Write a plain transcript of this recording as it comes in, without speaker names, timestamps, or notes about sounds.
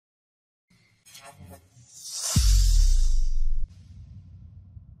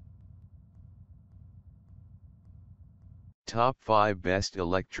Top 5 Best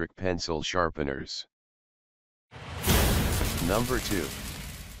Electric Pencil Sharpeners. Number 2.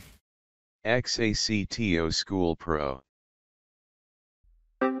 Exacto School Pro.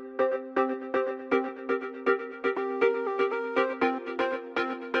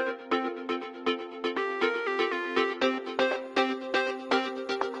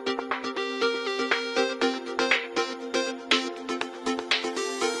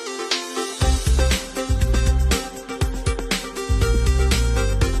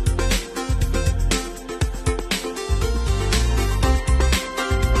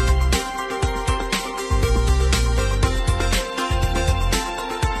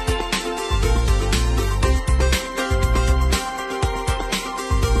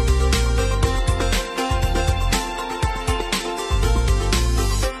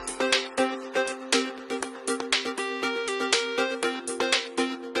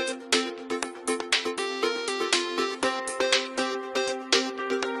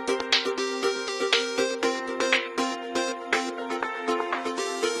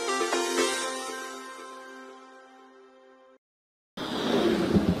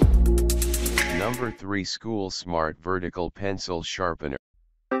 Number 3 School Smart Vertical Pencil Sharpener.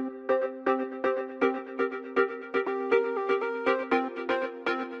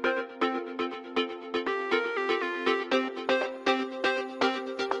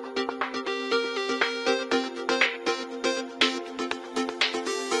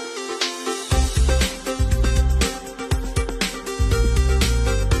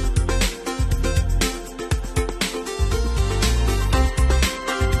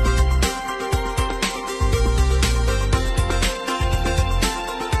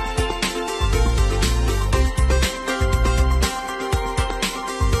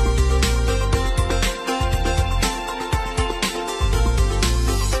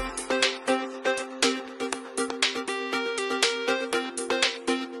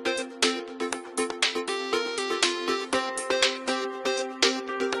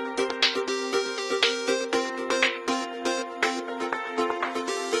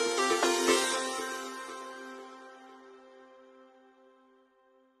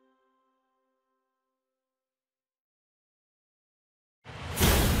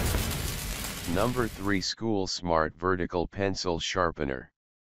 Number 3 School Smart Vertical Pencil Sharpener.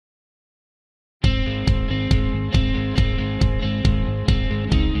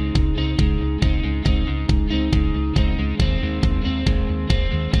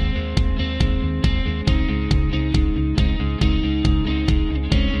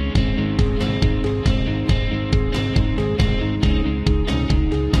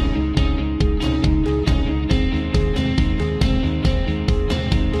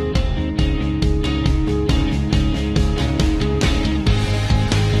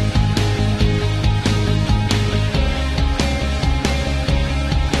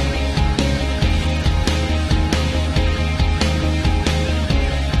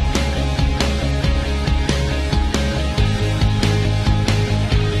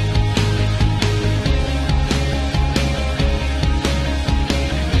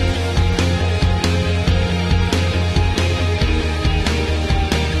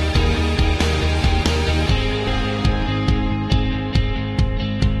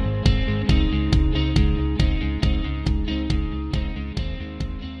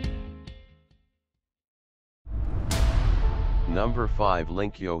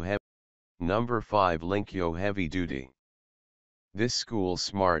 Number 5 Linkyo Heavy Duty. This school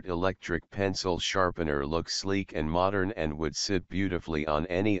smart electric pencil sharpener looks sleek and modern and would sit beautifully on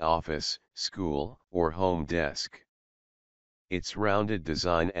any office, school, or home desk. Its rounded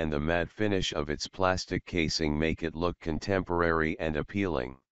design and the matte finish of its plastic casing make it look contemporary and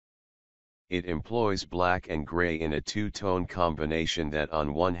appealing. It employs black and gray in a two-tone combination that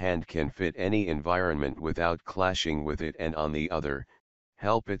on one hand can fit any environment without clashing with it, and on the other,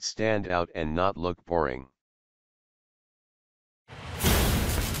 help it stand out and not look boring.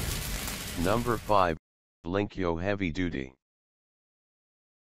 Number 5, Linkyo Heavy Duty.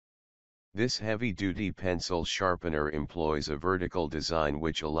 This heavy-duty pencil sharpener employs a vertical design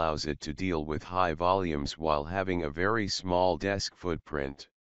which allows it to deal with high volumes while having a very small desk footprint.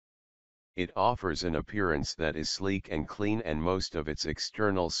 It offers an appearance that is sleek and clean, and most of its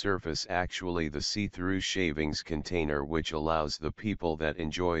external surface actually the see-through shavings container, which allows the people that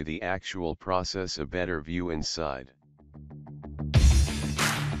enjoy the actual process a better view inside.